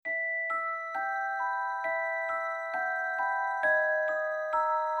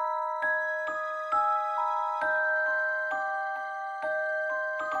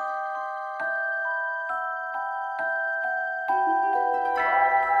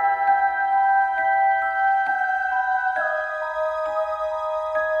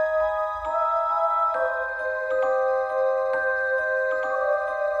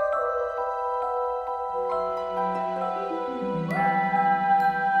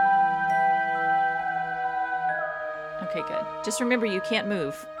Okay, good. Just remember, you can't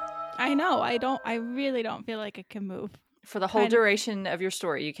move I know. I really don't feel like I can move. for the whole duration of your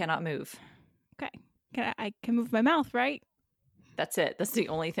story. You cannot move. Okay. I can move my mouth, right? That's it. That's the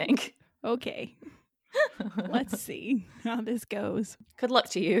only thing. Okay. Let's see how this goes. Good luck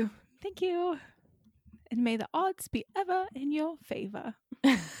to you. Thank you. And may the odds be ever in your favor.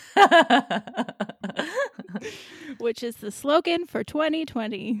 Which is the slogan for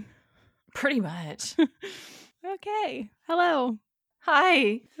 2020. Pretty much. Okay. Hello.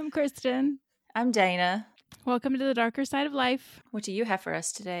 Hi. I'm Kristen. I'm Dana. Welcome to the darker side of life. What do you have for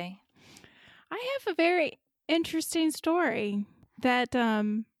us today? I have a very interesting story that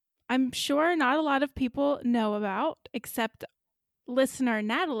I'm sure not a lot of people know about, except listener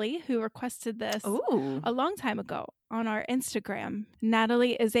Natalie, who requested this a long time ago on our Instagram.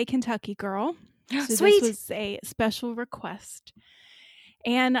 Natalie is a Kentucky girl. So Sweet. This was a special request.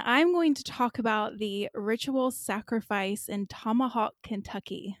 And I'm going to talk about the ritual sacrifice in Tomahawk,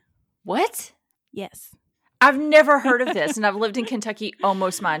 Kentucky. What? Yes. I've never heard of this, and I've lived in Kentucky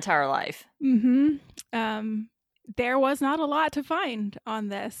almost my entire life. Mm-hmm. There was not a lot to find on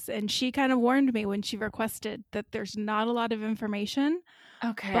this, and she kind of warned me when she requested that there's not a lot of information.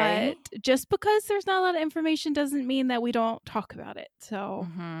 Okay. But just because there's not a lot of information doesn't mean that we don't talk about it. So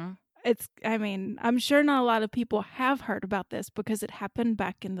I'm sure not a lot of people have heard about this because it happened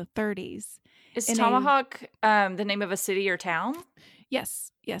back in the 30s. Is Tomahawk the name of a city or town?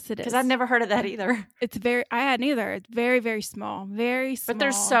 Yes, it is. Because I've never heard of that either. I hadn't either. It's very, very small. Very small. But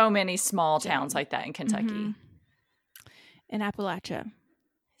there's so many small towns like that in Kentucky. Mm-hmm. In Appalachia.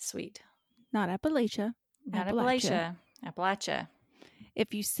 Sweet. Not Appalachia. Not Appalachia. Appalachia.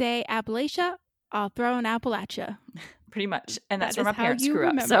 If you say Appalachia, I'll throw an Appalachia. Pretty much. And that's where my parents grew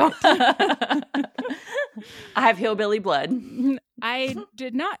up. It. So I have hillbilly blood. I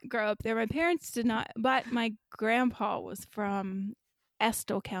did not grow up there. My parents did not. But my grandpa was from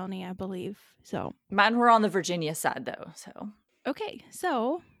Estill County, I believe. So mine were on the Virginia side, though. So okay.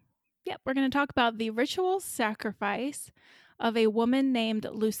 So, we're going to talk about the ritual sacrifice of a woman named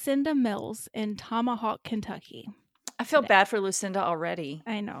Lucinda Mills in Tomahawk, Kentucky. I feel bad for Lucinda already.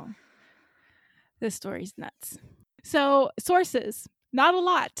 I know. This story's nuts. So, sources, not a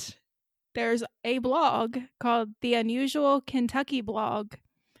lot. There's a blog called The Unusual Kentucky Blog.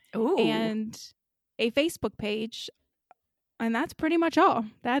 Ooh. And a Facebook page. And that's pretty much all.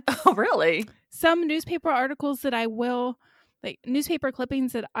 Oh, really? Some newspaper articles that I will, newspaper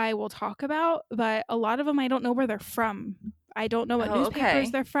clippings that I will talk about, but a lot of them I don't know where they're from. I don't know what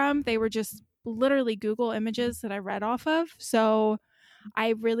newspapers they're from. They were just literally Google images that I read off of. So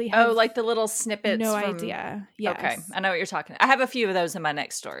I really have like the little snippets. No idea. Yes. Okay. I know what you're talking about. I have a few of those in my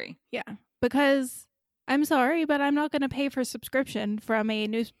next story. Yeah. Because I'm sorry, but I'm not going to pay for subscription from a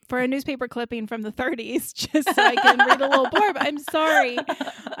newspaper clipping from the 30s just so I can read a little blurb. I'm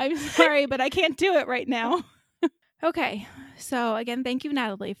sorry, but I can't do it right now. Okay. So again, thank you,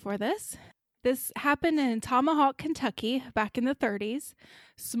 Natalie, for this. This happened in Tomahawk, Kentucky, back in the 30s.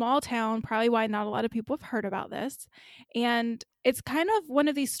 Small town, probably why not a lot of people have heard about this. And it's kind of one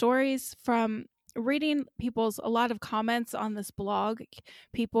of these stories from reading a lot of comments on this blog.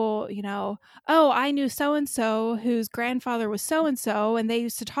 People, I knew so-and-so whose grandfather was so-and-so, and they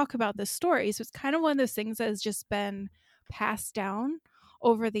used to talk about this story. So it's kind of one of those things that has just been passed down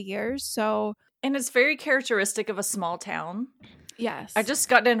over the years. And it's very characteristic of a small town. Yes. I just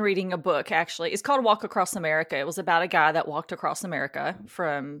got done reading a book, actually. It's called Walk Across America. It was about a guy that walked across America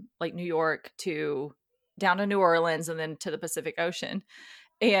from New York to down to New Orleans and then to the Pacific Ocean.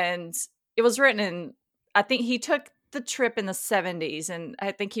 And it was written in, I think he took the trip in the 70s, and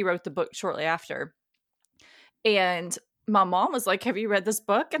I think he wrote the book shortly after. And my mom was like, have you read this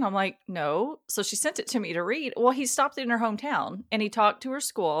book? And I'm like, no. So she sent it to me to read. Well, he stopped in her hometown and he talked to her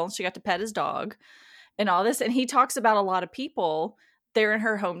school. She got to pet his dog and all this. And he talks about a lot of people there in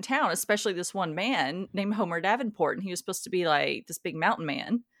her hometown, especially this one man named Homer Davenport. And he was supposed to be like this big mountain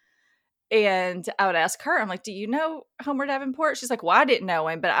man. And I would ask her, I'm like, do you know Homer Davenport? She's like, well, I didn't know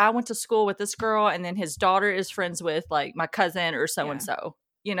him, but I went to school with this girl. And then his daughter is friends with my cousin or so-and-so,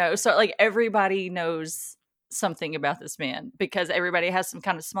 so everybody knows something about this man because everybody has some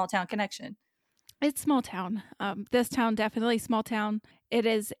kind of small town connection. It's small town. This town, definitely small town. It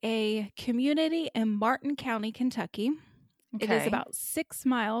is a community in Martin County, Kentucky. Okay. It is about 6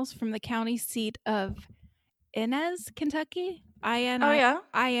 miles from the county seat of Inez, Kentucky.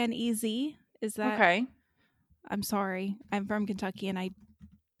 I-N-E-Z. Is that? Okay. I'm sorry. I'm from Kentucky and I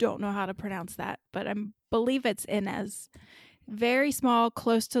don't know how to pronounce that, but I believe it's Inez. Very small,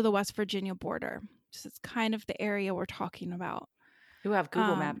 close to the West Virginia border. So it's kind of the area we're talking about. Ooh, I've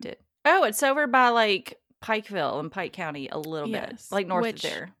Google mapped it. Oh, it's over by Pikeville and Pike County a little bit, like north of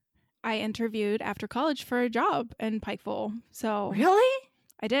there. I interviewed after college for a job in Pikeville. So really?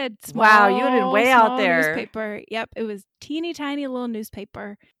 I did. Wow, you would have been way out there. Newspaper. Yep, it was teeny tiny little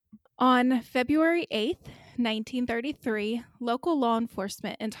newspaper. On February 8th, 1933, local law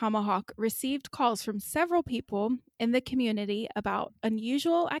enforcement in Tomahawk received calls from several people in the community about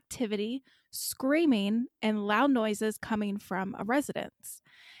unusual activity, screaming, and loud noises coming from a residence.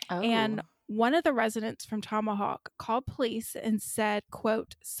 Oh. And one of the residents from Tomahawk called police and said,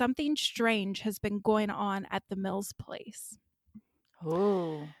 quote, "Something strange has been going on at the Mills place."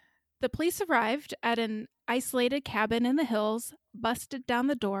 Oh. The police arrived at an isolated cabin in the hills, busted down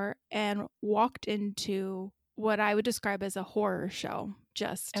the door, and walked into what I would describe as a horror show.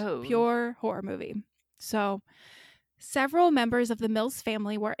 Just pure horror movie. So several members of the Mills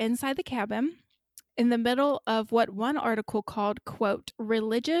family were inside the cabin in the middle of what one article called, quote,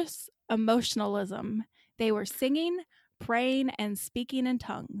 "religious emotionalism." They were singing, praying, and speaking in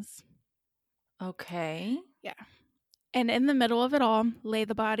tongues. Okay. Yeah. And in the middle of it all lay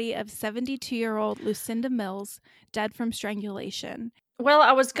the body of 72-year-old Lucinda Mills, dead from strangulation. Well,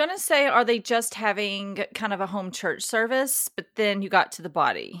 I was going to say, are they just having kind of a home church service? But then you got to the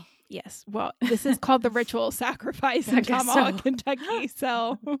body. Yes. Well, this is called the ritual sacrifice in Tomahawk, Kentucky.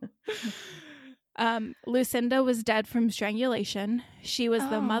 So Lucinda was dead from strangulation. She was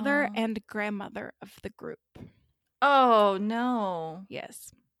the mother and grandmother of the group. Oh, no.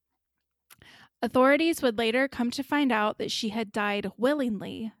 Yes. Authorities would later come to find out that she had died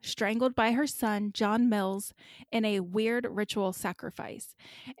willingly, strangled by her son, John Mills, in a weird ritual sacrifice.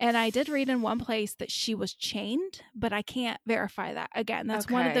 And I did read in one place that she was chained, but I can't verify that. Again, that's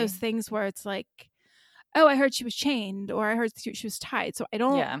one of those things where it's like, oh, I heard she was chained, or I heard she was tied. So I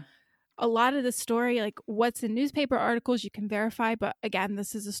don't... Yeah. A lot of the story, like what's in newspaper articles, you can verify. But again,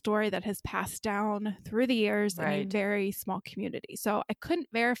 this is a story that has passed down through the years in a very small community. So I couldn't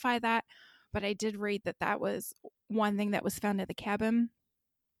verify that. But I did read that that was one thing that was found at the cabin.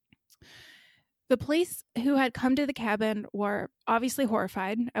 The police who had come to the cabin were obviously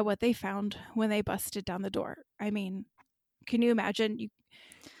horrified at what they found when they busted down the door. I mean, can you imagine?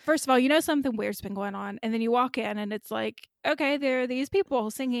 First of all, you know something weird's been going on. And then you walk in and it's like, okay, there are these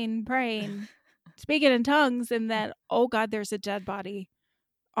people singing, praying, speaking in tongues. And then, oh God, there's a dead body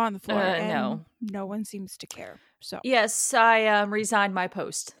on the floor. And no one seems to care. So yes, I resigned my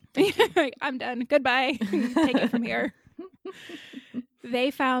post. I'm done. Goodbye. Take it from here. They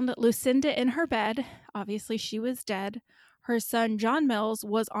found Lucinda in her bed. Obviously, she was dead. Her son, John Mills,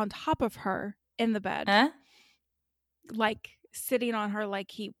 was on top of her in the bed. Huh? Like, sitting on her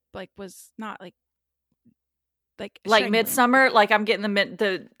like he was not like Midsummer. Like, I'm getting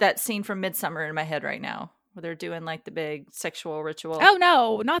that scene from Midsummer in my head right now, where they're doing like the big sexual ritual. Oh,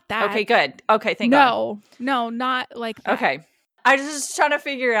 no, not that. Okay, good. Okay, thank God. No, not like that. Okay. I was just trying to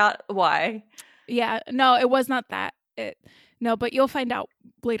figure out why. Yeah, no, it was not that. No, but you'll find out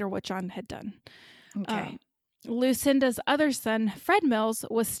later what John had done. Okay. Lucinda's other son, Fred Mills,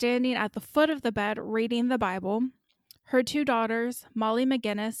 was standing at the foot of the bed reading the Bible. Her two daughters, Molly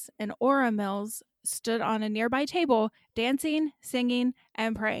McGinnis and Ora Mills, stood on a nearby table, dancing, singing,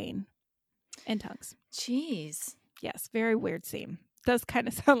 and praying in tongues. Jeez. Yes, very weird scene. Does kind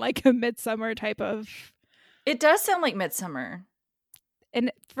of sound like a Midsummer type of... It does sound like Midsummer.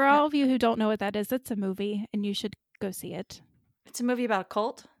 And for all of you who don't know what that is, it's a movie, and you should go see it. It's a movie about a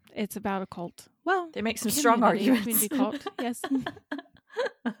cult? It's about a cult. Well, they make some strong arguments. Community cult, yes.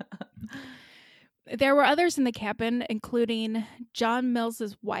 There were others in the cabin, including John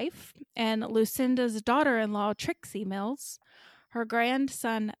Mills's wife and Lucinda's daughter-in-law, Trixie Mills, her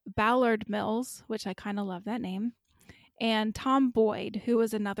grandson, Ballard Mills, which I kind of love that name, and Tom Boyd, who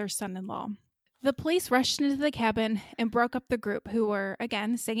was another son-in-law. The police rushed into the cabin and broke up the group, who were,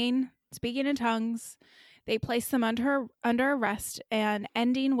 again, singing, speaking in tongues. They placed them under arrest and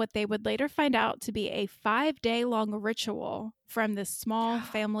ending what they would later find out to be a 5-day-long ritual from this small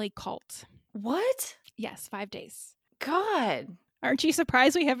family cult. What? Yes, 5 days. God. Aren't you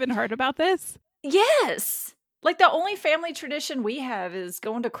surprised we haven't heard about this? Yes. Like, the only family tradition we have is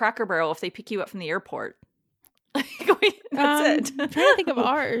going to Cracker Barrel if they pick you up from the airport. That's it. I'm trying to think of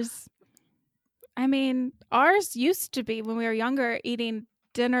ours. I mean, ours used to be when we were younger eating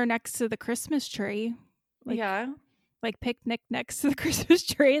dinner next to the Christmas tree. Like picnic next to the Christmas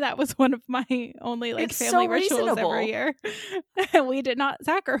tree. That was one of my only family rituals every year. We did not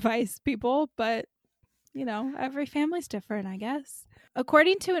sacrifice people, but every family's different, I guess.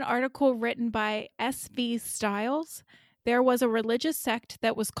 According to an article written by S.V. Stiles, there was a religious sect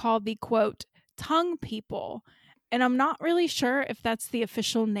that was called the, quote, tongue people. And I'm not really sure if that's the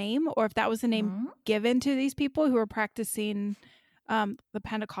official name or if that was the name given to these people who were practicing the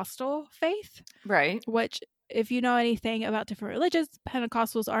Pentecostal faith. Right. Which, if you know anything about different religions,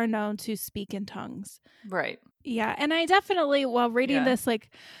 Pentecostals are known to speak in tongues. Right. Yeah. And I definitely, while reading this, like,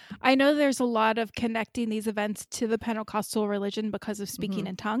 I know there's a lot of connecting these events to the Pentecostal religion because of speaking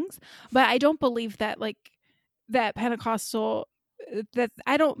in tongues. But I don't believe that, like, that Pentecostal... that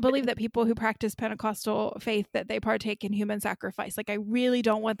I don't believe that people who practice Pentecostal faith that they partake in human sacrifice. Like, I really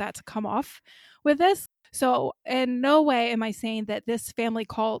don't want that to come off with this. So in no way am I saying that this family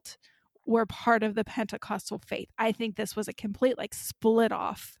cult were part of the Pentecostal faith. I think this was a complete, like, split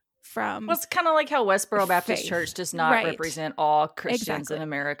off from... Well, it's kind of like how Westboro Baptist Church does not represent all Christians in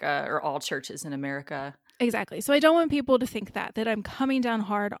America or all churches in America. Exactly. So I don't want people to think that I'm coming down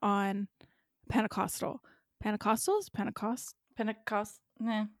hard on Pentecostals.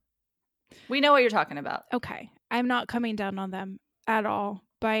 Nah. We know what you're talking about. Okay. I'm not coming down on them at all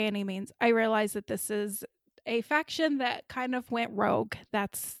by any means. I realize that this is a faction that kind of went rogue.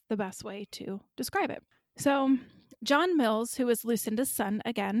 That's the best way to describe it. So John Mills, who is Lucinda's son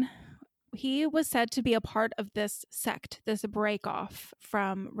again, he was said to be a part of this sect, this break off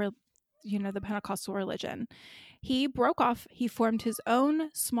from, the Pentecostal religion. He broke off. He formed his own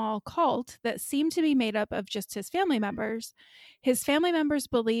small cult that seemed to be made up of just his family members. His family members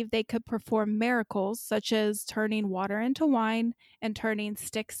believed they could perform miracles, such as turning water into wine and turning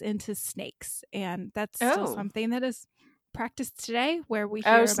sticks into snakes. And that's still something that is practiced today, where we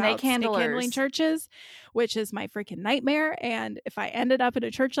hear about snake handling churches, which is my freaking nightmare. And if I ended up in a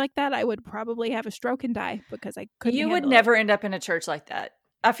church like that, I would probably have a stroke and die because I couldn't. You would never end up in a church like that.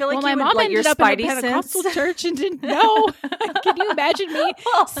 I feel like my mom ended up in a Pentecostal church and didn't know. Can you imagine me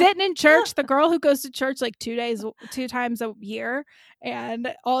sitting in church, the girl who goes to church like 2 times a year,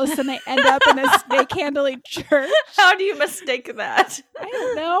 and all of a sudden I end up in a snake handling church? How do you mistake that?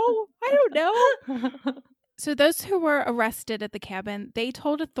 I don't know. So those who were arrested at the cabin, they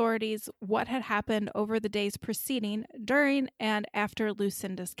told authorities what had happened over the days preceding, during, and after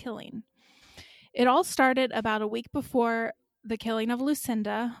Lucinda's killing. It all started about a week before the killing of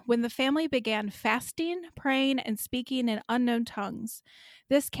Lucinda, when the family began fasting, praying, and speaking in unknown tongues.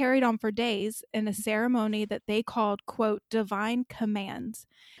 This carried on for days in a ceremony that they called, quote, divine commands.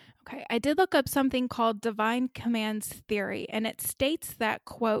 Okay, I did look up something called divine commands theory, and it states that,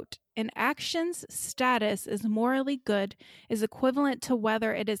 quote, an action's status is morally good is equivalent to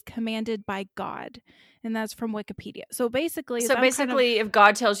whether it is commanded by God. And that's from Wikipedia. So basically, if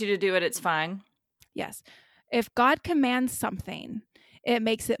God tells you to do it, it's fine. Yes. If God commands something, it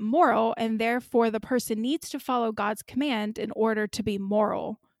makes it moral, and therefore the person needs to follow God's command in order to be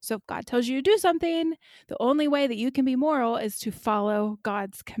moral. So if God tells you to do something, the only way that you can be moral is to follow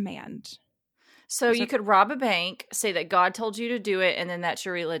God's command. So you could rob a bank, say that God told you to do it, and then that's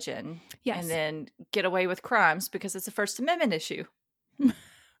your religion. Yes. And then get away with crimes because it's a First Amendment issue.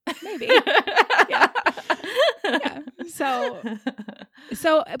 Maybe. Yeah. So,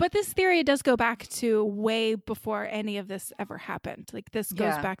 but this theory does go back to way before any of this ever happened. Like, this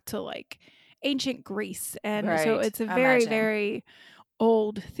goes back to, like, ancient Greece. And so it's a very, very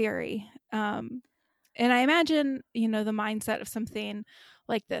old theory. And I imagine, the mindset of something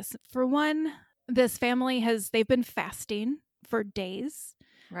like this. For one, this family they've been fasting for days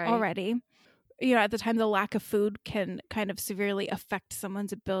already. At the time, the lack of food can kind of severely affect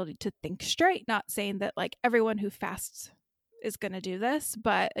someone's ability to think straight. Not saying that, like, everyone who fasts is going to do this,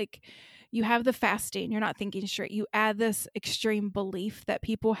 but, like, you have the fasting, you're not thinking straight. You add this extreme belief that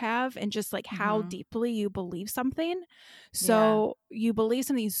people have, and just, like, how deeply you believe something. So you believe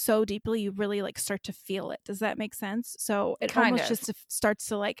something so deeply, you really, like, start to feel it. Does that make sense? So it almost just starts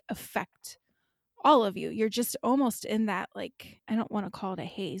to, like, affect all of you. You're just almost in that, like, I don't want to call it a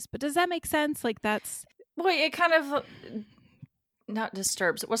haze, but does that make sense? Like, that's... Well, it kind of not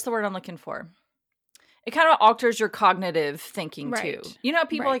disturbs. What's the word I'm looking for? It kind of alters your cognitive thinking too.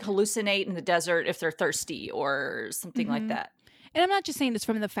 People like hallucinate in the desert if they're thirsty or something like that. And I'm not just saying it's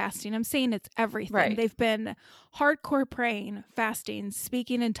from the fasting. I'm saying it's everything. Right. They've been hardcore praying, fasting,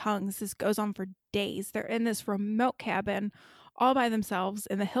 speaking in tongues. This goes on for days. They're in this remote cabin all by themselves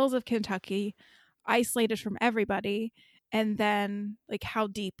in the hills of Kentucky, isolated from everybody. And then, like, how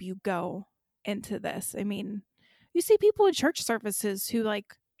deep you go into this. I mean, you see people in church services who,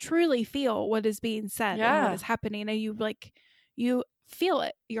 like, truly feel what is being said and what is happening, and you feel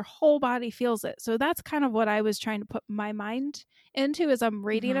it. Your whole body feels it. So that's kind of what I was trying to put my mind into as I'm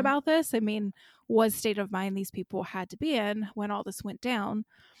reading about this. I mean, what state of mind these people had to be in when all this went down.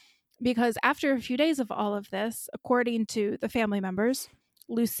 Because after a few days of all of this, according to the family members,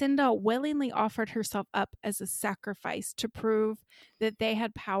 Lucinda willingly offered herself up as a sacrifice to prove that they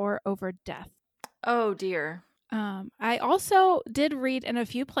had power over death. Oh, dear. I also did read in a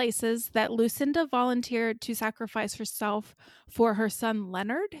few places that Lucinda volunteered to sacrifice herself for her son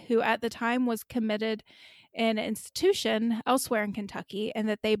Leonard, who at the time was committed in an institution elsewhere in Kentucky, and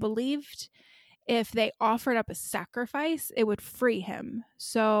that they believed if they offered up a sacrifice, it would free him.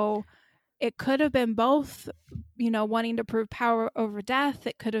 So it could have been both, wanting to prove power over death.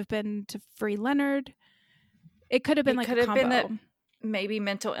 It could have been to free Leonard. It could have been a combo. Been that maybe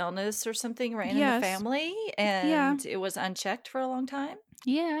mental illness or something ran in the family, and it was unchecked for a long time.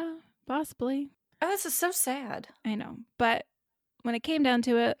 Yeah, possibly. Oh, this is so sad. I know. But when it came down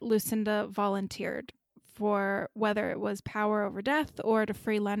to it, Lucinda volunteered for whether it was power over death or to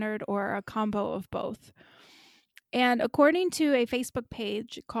free Leonard or a combo of both. And according to a Facebook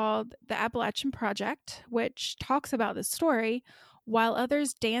page called the Appalachian Project, which talks about this story, while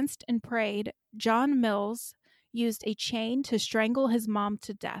others danced and prayed, John Mills used a chain to strangle his mom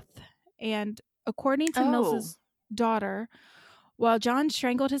to death. And according to Mills's daughter, while John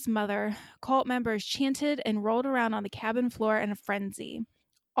strangled his mother, cult members chanted and rolled around on the cabin floor in a frenzy.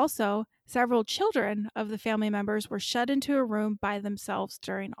 Also, several children of the family members were shut into a room by themselves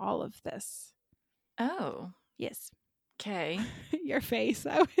during all of this. Oh. Yes. Okay. Your face.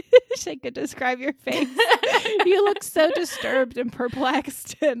 I wish I could describe your face. You look so disturbed and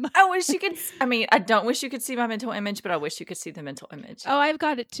perplexed. And I wish you could. I mean, I don't wish you could see my mental image, but I wish you could see the mental image. Oh, I've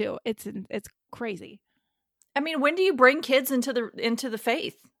got it too. It's crazy. I mean, when do you bring kids into the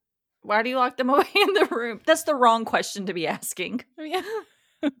faith? Why do you lock them away in the room? That's the wrong question to be asking. Yeah.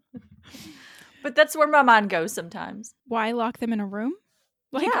 But that's where my mind goes sometimes. Why lock them in a room?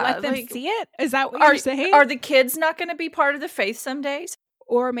 Let them see it? Is that what you're saying? Are the kids not going to be part of the faith some days?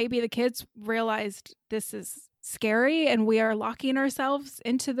 Or maybe the kids realized this is scary and we are locking ourselves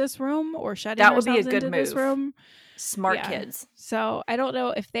into this room or shutting ourselves into this room. That would be a good move. Smart kids. So I don't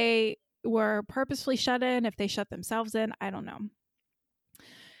know if they were purposefully shut in, if they shut themselves in. I don't know.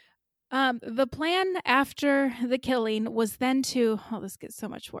 The plan after the killing was then to, this gets so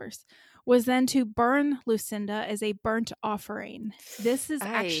much worse, was then to burn Lucinda as a burnt offering. This is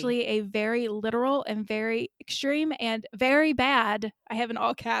actually a very literal and very extreme and very bad, I have in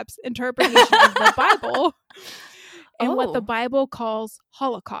all caps, interpretation of the Bible and what the Bible calls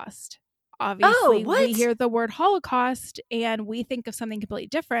Holocaust. Obviously, we hear the word Holocaust and we think of something completely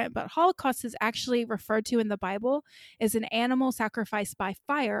different, but Holocaust is actually referred to in the Bible as an animal sacrificed by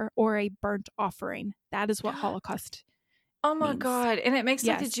fire or a burnt offering. That is what Holocaust Oh my means. God. And it makes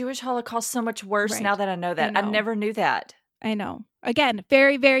the Jewish Holocaust so much worse now that I know that. I never knew that. I know. Again,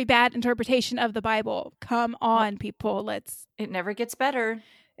 very, very bad interpretation of the Bible. Come on, people. It never gets better.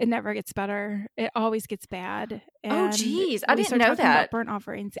 It never gets better. It always gets bad. And geez. I didn't know that. Burnt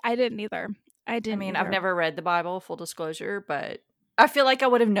offerings. I didn't either. I've never read the Bible, full disclosure, but I feel like I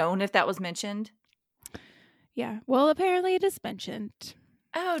would have known if that was mentioned. Yeah. Well, apparently it is mentioned.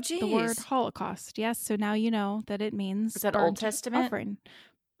 Oh, geez. The word Holocaust. Yes. So now you know that it means. Is that Old Testament? Offering.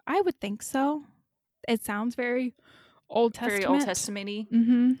 I would think so. It sounds very Old Testament. Very Old Testament-y.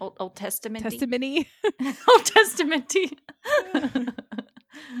 Mm-hmm. Old Testament-y. Testament-y. Old Testament-y.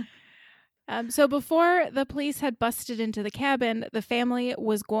 So before the police had busted into the cabin, the family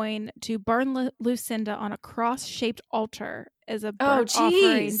was going to burn Lucinda on a cross-shaped altar as a burnt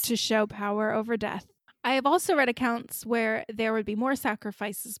offering to show power over death. I have also read accounts where there would be more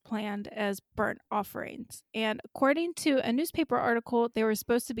sacrifices planned as burnt offerings. And according to a newspaper article, there were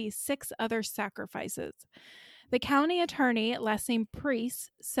supposed to be 6 other sacrifices. The county attorney, last name Priest,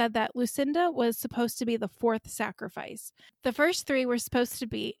 said that Lucinda was supposed to be the 4th sacrifice. The first 3 were supposed to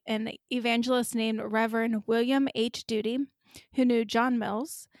be an evangelist named Reverend William H. Doody, who knew John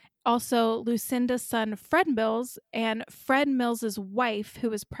Mills, also Lucinda's son Fred Mills, and Fred Mills's wife, who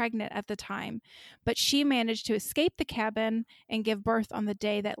was pregnant at the time, but she managed to escape the cabin and give birth on the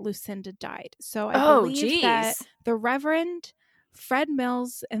day that Lucinda died. So I believe that the Reverend, Fred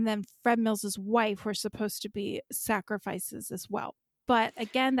Mills, and then Fred Mills's wife were supposed to be sacrifices as well. But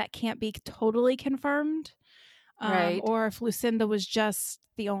again, that can't be totally confirmed. Right. Or if Lucinda was just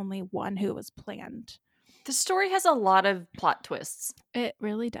the only one who was planned. The story has a lot of plot twists. It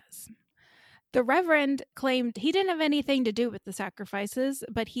really does. The Reverend claimed he didn't have anything to do with the sacrifices,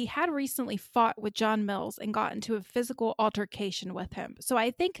 but he had recently fought with John Mills and got into a physical altercation with him. So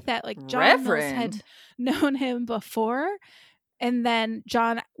I think that John Mills had known him before, and then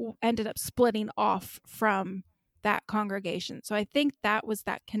John ended up splitting off from that congregation. So I think that was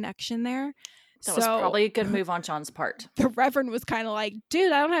that connection there. That was probably a good move on John's part. The Reverend was kind of like,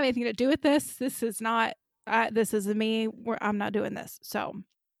 dude, I don't have anything to do with this. This is not this isn't me. I'm not doing this. So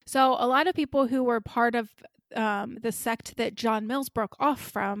a lot of people who were part of the sect that John Mills broke off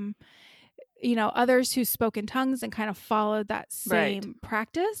from, others who spoke in tongues and kind of followed that same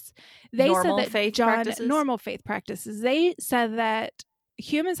practice, they normal said that faith normal faith practices, they said that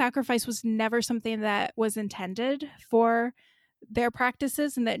human sacrifice was never something that was intended for their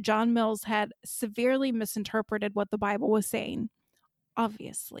practices, and that John Mills had severely misinterpreted what the Bible was saying.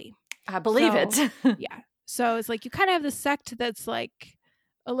 Obviously. I believe it. Yeah. So it's like you kind of have the sect that's like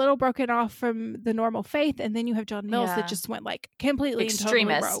a little broken off from the normal faith, and then you have John Mills that just went like completely extremist.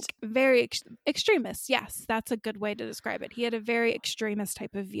 And totally rogue. Very extremist. Yes, that's a good way to describe it. He had a very extremist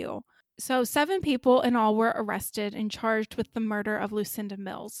type of view. So 7 people in all were arrested and charged with the murder of Lucinda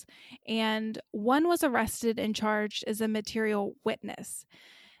Mills, and one was arrested and charged as a material witness.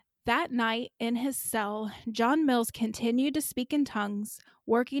 That night in his cell, John Mills continued to speak in tongues,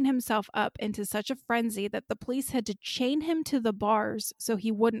 working himself up into such a frenzy that the police had to chain him to the bars so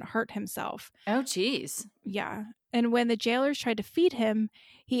he wouldn't hurt himself. Oh, geez. Yeah. And when the jailers tried to feed him,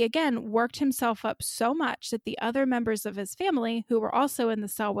 he again worked himself up so much that the other members of his family, who were also in the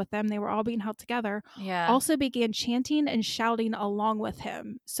cell with them, they were all being held together, also began chanting and shouting along with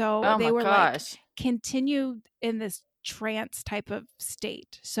him. So they were like continued in this trance type of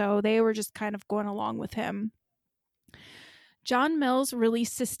state. So they were just kind of going along with him. John Mills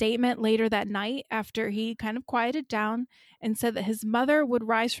released a statement later that night after he kind of quieted down and said that his mother would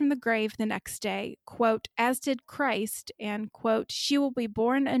rise from the grave the next day, quote, as did Christ, and quote, she will be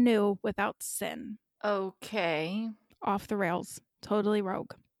born anew without sin. Okay. Off the rails. Totally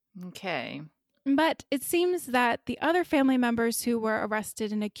rogue. Okay. But it seems that the other family members who were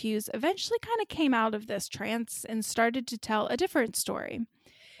arrested and accused eventually kind of came out of this trance and started to tell a different story.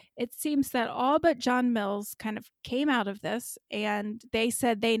 It seems that all but John Mills kind of came out of this, and they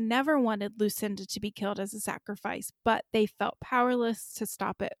said they never wanted Lucinda to be killed as a sacrifice, but they felt powerless to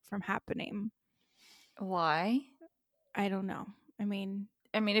stop it from happening. Why? I don't know. I mean,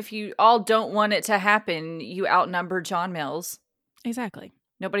 if you all don't want it to happen, you outnumber John Mills. Exactly.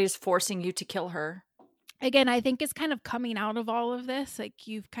 Nobody's forcing you to kill her. Again, I think it's kind of coming out of all of this. Like,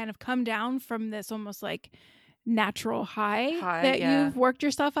 you've kind of come down from this almost like natural high that you've worked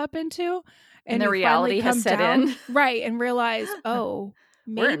yourself up into. And the reality has set in. Right. And realize, oh,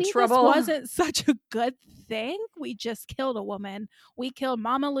 maybe we're in trouble. This wasn't such a good thing. We just killed a woman. We killed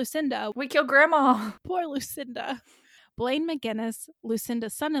Mama Lucinda. We killed Grandma. Poor Lucinda. Blaine McGinnis,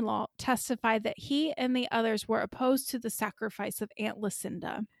 Lucinda's son-in-law, testified that he and the others were opposed to the sacrifice of Aunt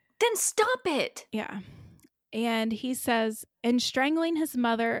Lucinda. Then stop it. Yeah. And he says, in strangling his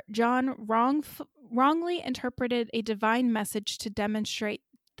mother, John wrongly interpreted a divine message to demonstrate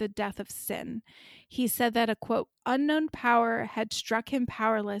the death of sin. He said that a, quote, unknown power had struck him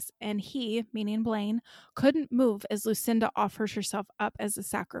powerless, and he, meaning Blaine, couldn't move as Lucinda offered herself up as a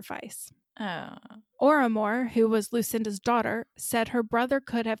sacrifice. Oramore, who was Lucinda's daughter, said her brother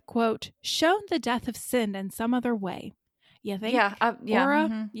could have, quote, shown the death of sin in some other way. You think?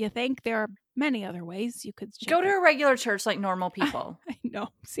 Ora, you think there are many other ways you could go to a regular church like normal people. I know.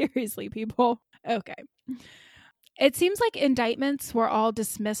 Seriously, people. Okay. It seems like indictments were all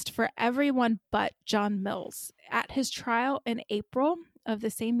dismissed for everyone but John Mills. At his trial in April of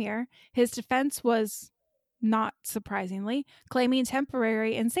the same year, his defense was, not surprisingly, claiming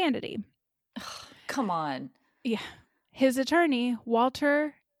temporary insanity. Come on. Yeah. His attorney,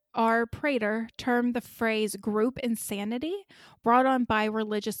 Walter R. Prater, termed the phrase group insanity brought on by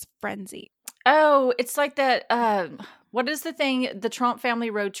religious frenzy. Oh, it's like that, what is the thing, the Trump family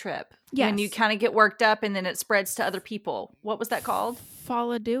road trip? Yes. When you kind of get worked up and then it spreads to other people. What was that called?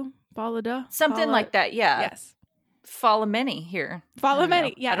 Follow-do? Something like that, yeah. Yes. Follow many here. Follow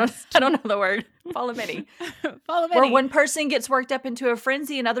many, yeah. I don't know the word. Follow many. Follow many. Where one person gets worked up into a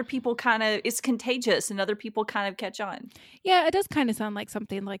frenzy and other people it's contagious and other people kind of catch on. Yeah, it does kind of sound like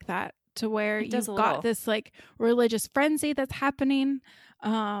something like that, to where you've got this like religious frenzy that's happening.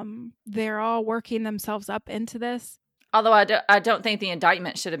 They're all working themselves up into this. Although I don't think the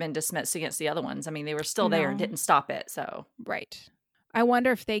indictment should have been dismissed against the other ones. I mean, they were still there and didn't stop it. So right. I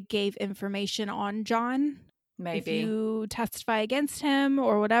wonder if they gave information on John. Maybe. If you testify against him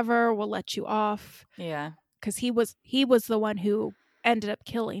or whatever, we'll let you off. Yeah. Because he was the one who ended up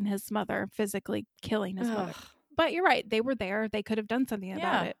killing his mother, physically killing his mother. But you're right. They were there. They could have done something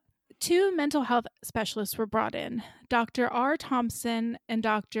about it. 2 mental health specialists were brought in, Dr. R. Thompson and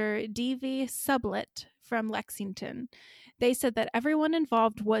Dr. D.V. Sublett from Lexington. They said that everyone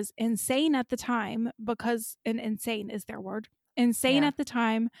involved was insane at the time because, and insane is their word, at the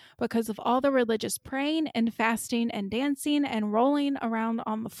time because of all the religious praying and fasting and dancing and rolling around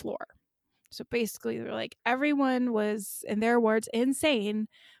on the floor. So basically, they're like, everyone was, in their words, insane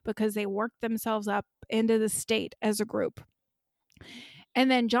because they worked themselves up into the state as a group.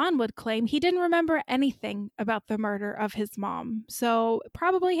 And then John would claim he didn't remember anything about the murder of his mom. So it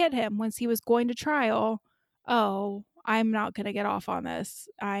probably hit him once he was going to trial. Oh, I'm not going to get off on this.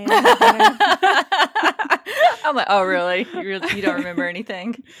 I'm like, oh, really? You don't remember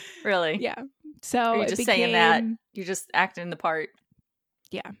anything? Really? Yeah. So Are you just saying that? You're just acting the part.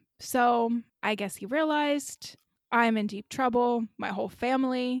 Yeah. So I guess he realized, I'm in deep trouble. My whole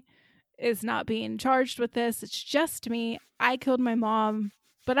family is not being charged with this. It's just me. I killed my mom,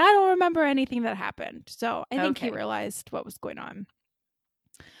 but I don't remember anything that happened. So I think he realized what was going on.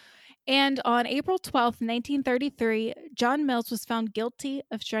 And on April 12th, 1933, John Mills was found guilty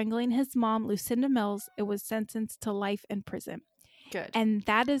of strangling his mom, Lucinda Mills. It was sentenced to life in prison. Good. And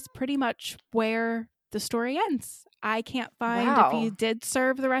that is pretty much where the story ends. I can't find if he did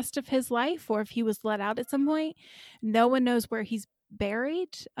serve the rest of his life or if he was let out at some point. No one knows where he's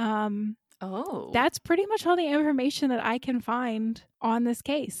buried. That's pretty much all the information that I can find on this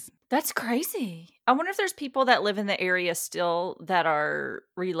case. That's crazy. I wonder if there's people that live in the area still that are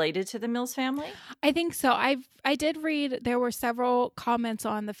related to the Mills family. I think so. I did read there were several comments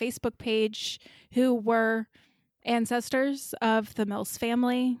on the Facebook page who were ancestors of the Mills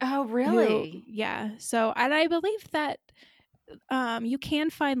family. Oh, really? Yeah. So, and I believe that you can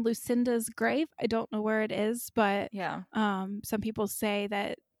find Lucinda's grave. I don't know where it is, but some people say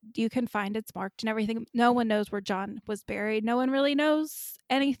that you can find it's marked and everything. No one knows where John was buried. No one really knows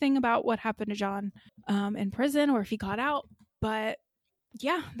anything about what happened to John in prison or if he got out. But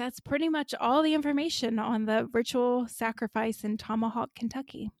yeah, that's pretty much all the information on the ritual sacrifice in Tomahawk,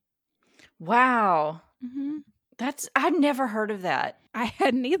 Kentucky. Wow. Mm-hmm. I'd never heard of that. I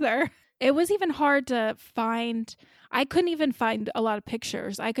hadn't either. It was even hard to find. I couldn't even find a lot of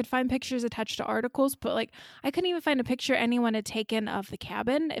pictures. I could find pictures attached to articles, but like I couldn't even find a picture anyone had taken of the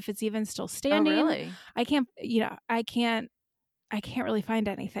cabin, if it's even still standing. Oh, really? I can't really find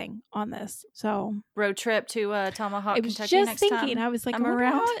anything on this. So road trip to Tomahawk, I was Kentucky just next thinking, time I was like, I'm I wonder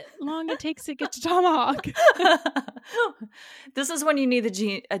around. how long it takes to get to Tomahawk. This is when you need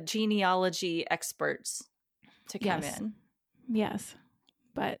the genealogy experts to come in. Yes.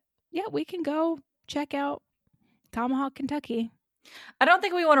 But yeah, we can go check out Tomahawk, Kentucky. I don't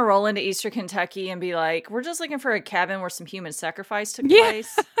think we want to roll into Eastern Kentucky and be like, we're just looking for a cabin where some human sacrifice took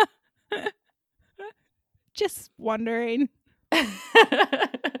place. Just wondering. I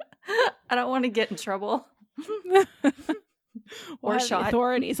don't want to get in trouble. Or shot.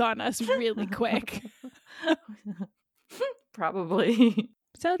 Authorities on us really quick. Probably.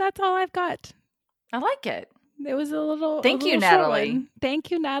 So that's all I've got. I like it. It was a little. Thank you, Natalie.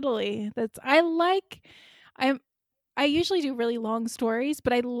 Thank you, Natalie. I usually do really long stories,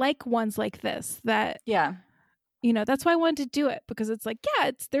 but I like ones like this. That's why I wanted to do it, because it's like,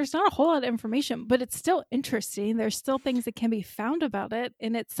 there's not a whole lot of information, but it's still interesting. There's still things that can be found about it,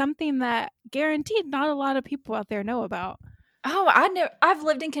 and it's something that guaranteed not a lot of people out there know about. Oh, I've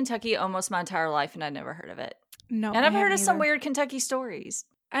lived in Kentucky almost my entire life, and I'd never heard of it. No, and I've heard of some weird Kentucky stories.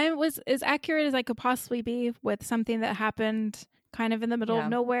 I was as accurate as I could possibly be with something that happened kind of in the middle of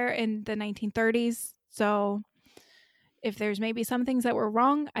nowhere in the 1930s. So if there's maybe some things that were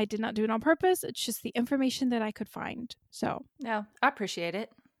wrong, I did not do it on purpose. It's just the information that I could find. So no, I appreciate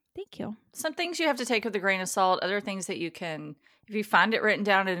it. Thank you. Some things you have to take with a grain of salt. Other things that you can, if you find it written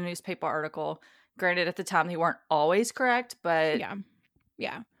down in a newspaper article, granted at the time they weren't always correct, but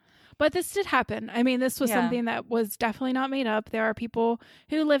yeah. But this did happen. I mean, this was something that was definitely not made up. There are people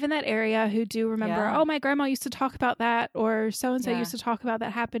who live in that area who do remember, oh, my grandma used to talk about that, or so-and-so used to talk about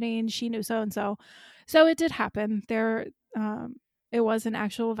that happening. She knew so-and-so. So it did happen. It was an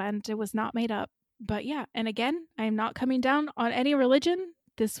actual event. It was not made up. But yeah, and again, I am not coming down on any religion.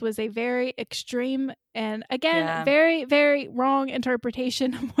 This was a very extreme and, again, very, very wrong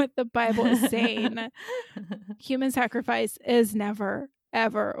interpretation of what the Bible is saying. Human sacrifice is never,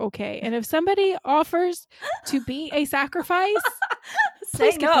 ever okay. And if somebody offers to be a sacrifice,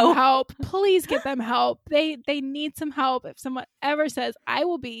 please get them help. Please get them help. They need some help. If someone ever says, I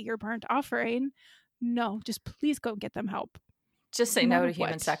will be your burnt offering, no, just please go get them help. Just say no to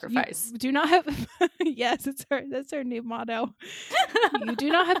human sacrifice. You do not have yes, that's our new motto. You do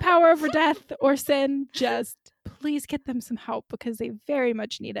not have power over death or sin. Just please get them some help, because they very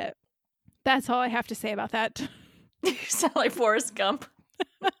much need it. That's all I have to say about that. You sound like Forrest Gump.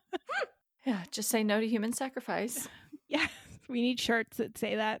 Yeah, just say no to human sacrifice. Yeah, we need shirts that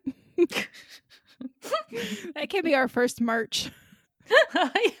say that. That can be our first merch. Yeah,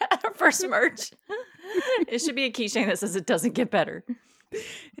 our first merch. It should be a keychain that says it doesn't get better.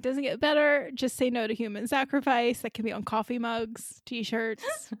 It doesn't get better. Just say no to human sacrifice. That can be on coffee mugs, t-shirts.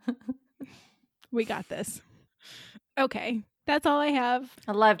 We got this. Okay. That's all I have.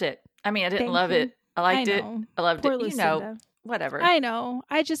 I loved it. I mean, I didn't love it. I liked it. I loved Poor it. Lucinda. Whatever. I know.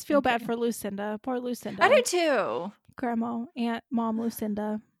 I just feel bad for Lucinda. Poor Lucinda. I do too. Grandma, Aunt, Mom,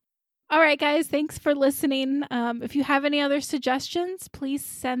 Lucinda. All right, guys. Thanks for listening. If you have any other suggestions, please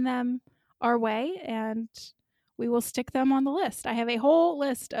send them our way and we will stick them on the list. I have a whole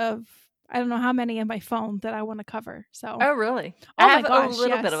list of, I don't know how many in my phone that I want to cover. So. Oh, really? Oh, I have my gosh, a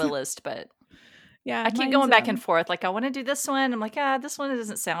little bit of a list, but yeah, I keep going back and forth. Like, I want to do this one. I'm like, this one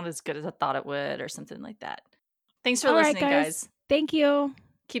doesn't sound as good as I thought it would or something like that. Thanks for listening, guys. Thank you.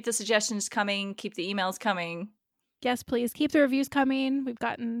 Keep the suggestions coming. Keep the emails coming. Yes, please. Keep the reviews coming. We've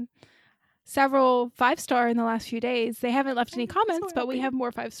gotten several 5-star in the last few days. They haven't left any comments, but we have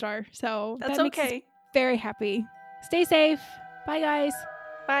more 5-star. So that's that makes us very happy. Stay safe. Bye, guys.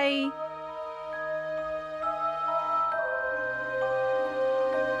 Bye.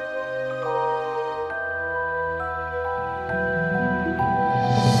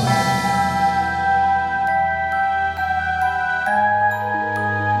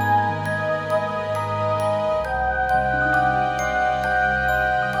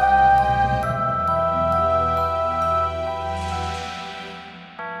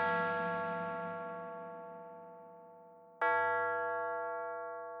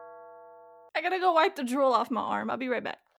 I gotta go wipe the drool off my arm. I'll be right back.